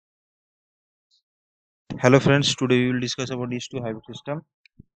Hello friends, today we will discuss about yeast to hybrid system,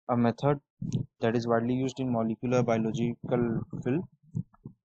 a method that is widely used in molecular biological field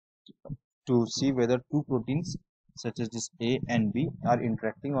to see whether two proteins such as this A and B are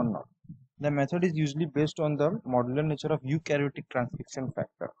interacting or not. The method is usually based on the modular nature of eukaryotic transcription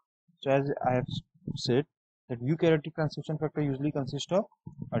factor. So as I have said that eukaryotic transcription factor usually consists of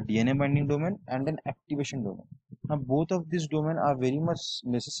a DNA binding domain and an activation domain. Now both of these domains are very much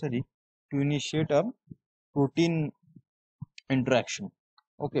necessary to initiate a protein interaction.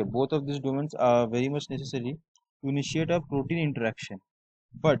 Okay, both of these domains are very much necessary to initiate a protein interaction,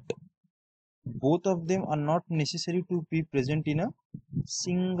 but both of them are not necessary to be present in a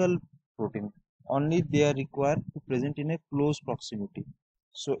single protein. Only they are required to present in a close proximity.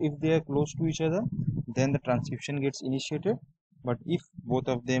 So if they are close to each other, then the transcription gets initiated. But if both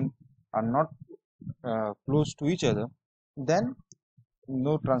of them are not close to each other, then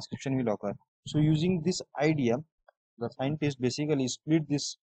no transcription will occur. So using this idea, the scientists basically split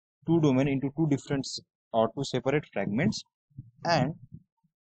this two domain into two different or two separate fragments, and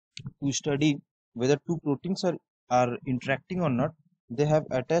to study whether two proteins are interacting or not, they have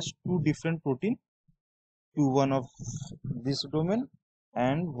attached two different protein to one of this domain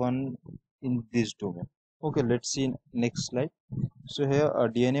and one in this domain. Okay, let's see in next slide. So here a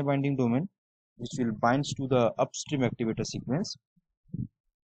DNA binding domain which will binds to the upstream activator sequence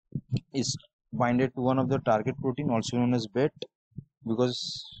is binded to one of the target protein also known as BET,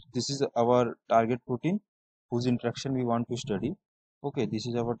 because this is our target protein whose interaction we want to study. Okay, this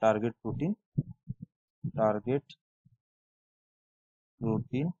is our target protein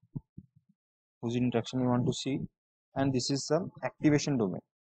whose interaction we want to see, and this is some activation domain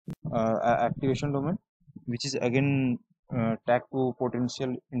which is again tagged to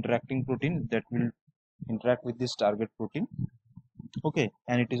potential interacting protein that will interact with this target protein. Okay,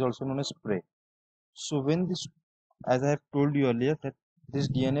 and it is also known as prey. So when this, as I have told you earlier, that this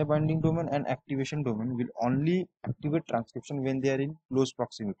DNA binding domain and activation domain will only activate transcription when they are in close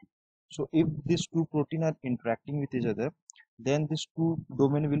proximity. So if these two proteins are interacting with each other, then these two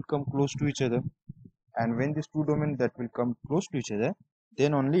domain will come close to each other, and when these two domain that will come close to each other,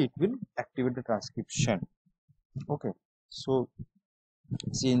 then only it will activate the transcription. Okay, so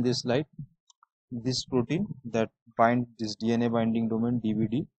see in this slide, this protein that bind this DNA binding domain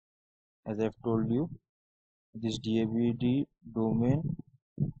DVD, as I have told you, this DVD domain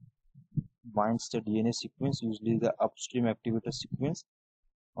binds the DNA sequence, usually the upstream activator sequence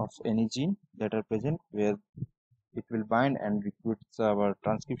of any gene that are present, where it will bind and recruits our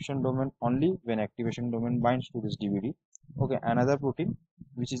transcription domain only when activation domain binds to this DVD. Okay, another protein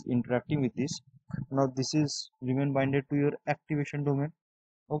which is interacting with this. Now this is remain binded to your activation domain.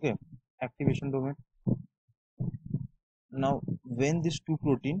 Okay, activation domain. Now when these two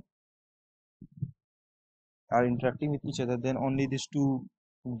protein are interacting with each other, then only these two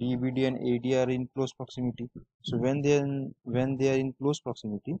DVD and AD are in close proximity. So when they are in close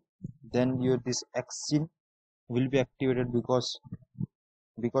proximity, then your this X gene will be activated, because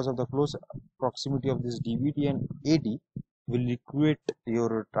of the close proximity of this DVD and AD will recruit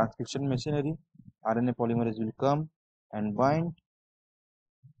your transcription machinery. RNA polymerase will come and bind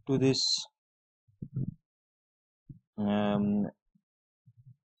to this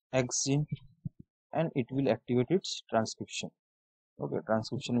X gene, and it will activate its transcription. Okay,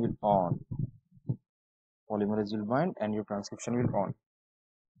 transcription will on, polymerase will bind and your transcription will on.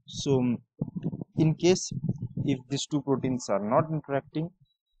 So in case if these two proteins are not interacting,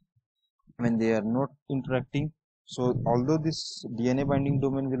 when they are not interacting, so although this DNA binding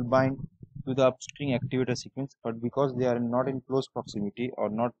domain will bind to the upstream activator sequence, but because they are not in close proximity or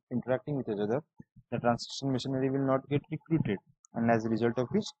not interacting with each other, the transcription machinery will not get recruited, and as a result of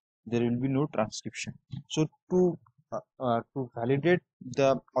which there will be no transcription. So to validate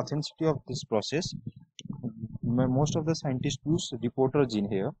the authenticity of this process, most of the scientists use reporter gene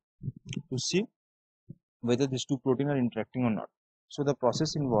here to see whether these two proteins are interacting or not. So the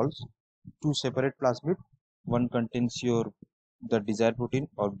process involves two separate plasmid. One contains the desired protein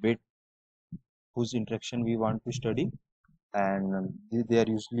or BET whose interaction we want to study, and they are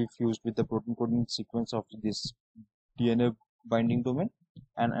usually fused with the protein coding sequence of this DNA binding domain,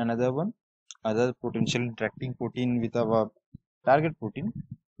 and other potential interacting protein with our target protein,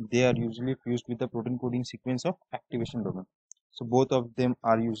 they are usually fused with the protein coding sequence of activation domain. So both of them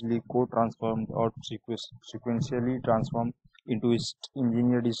are usually co-transformed or sequentially transformed into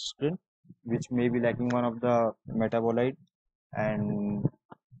engineered yeast strain, which may be lacking one of the metabolite, and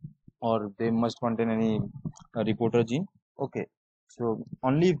or they must contain any reporter gene. Okay, so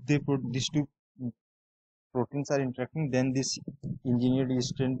only if these two proteins are interacting, then this engineered yeast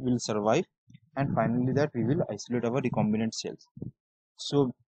strain will survive, and finally that we will isolate our recombinant cells.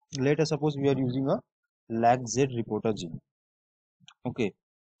 So let us suppose we are using a lag Z reporter gene. Okay,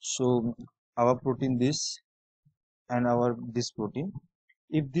 so our protein this and our this protein,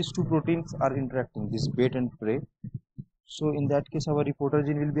 if these two proteins are interacting, this bait and prey, so in that case our reporter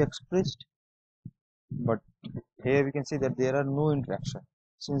gene will be expressed. But here we can see that there are no interaction.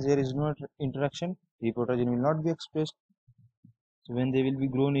 Since there is no interaction, reporter gene will not be expressed. So when they will be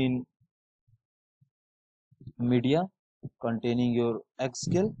grown in media containing your egg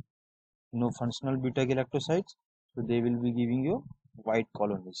cell, no functional beta galactosides, so they will be giving you white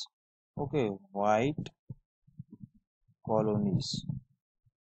colonies. Okay, white colonies,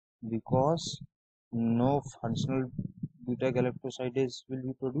 because no functional beta galactosides will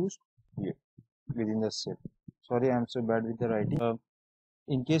be produced here within the cell. Sorry, I am so bad with the writing.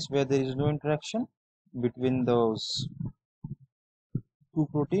 In case where there is no interaction between those two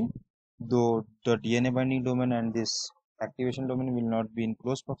protein, though the DNA binding domain and this activation domain will not be in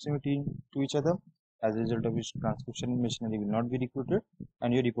close proximity to each other, as a result of which transcription machinery will not be recruited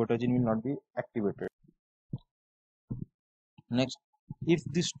and your reporter gene will not be activated. Next, if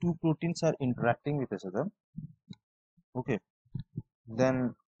these two proteins are interacting with each other, okay,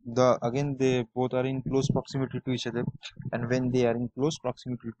 then again they both are in close proximity to each other, and when they are in close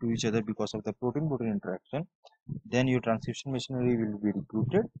proximity to each other because of the protein-protein interaction, then your transcription machinery will be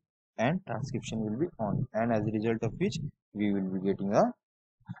recruited and transcription will be on, and as a result of which we will be getting a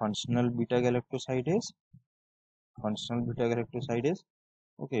functional beta galactosidase.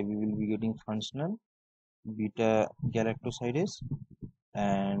 Okay, we will be getting functional beta galactosidase,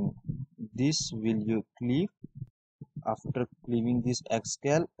 and this will you cleave. After cleaving this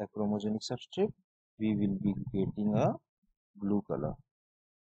X-cal, a chromogenic substrate, we will be getting a blue color.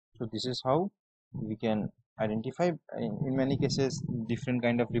 So this is how we can identify. In many cases, different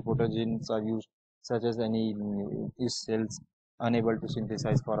kind of reporter genes are used, such as any yeast cells unable to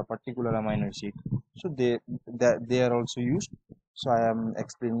synthesize for a particular amino acid. So they are also used. So I am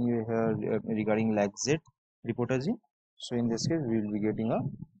explaining you here regarding lag Z reporter gene. So in this case, we will be getting a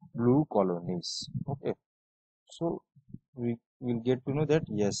blue colonies. Okay. So we will get to know that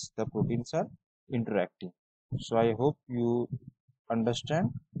yes, the proteins are interacting. So I hope you understand,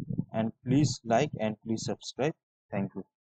 and please like and please subscribe. Thank you.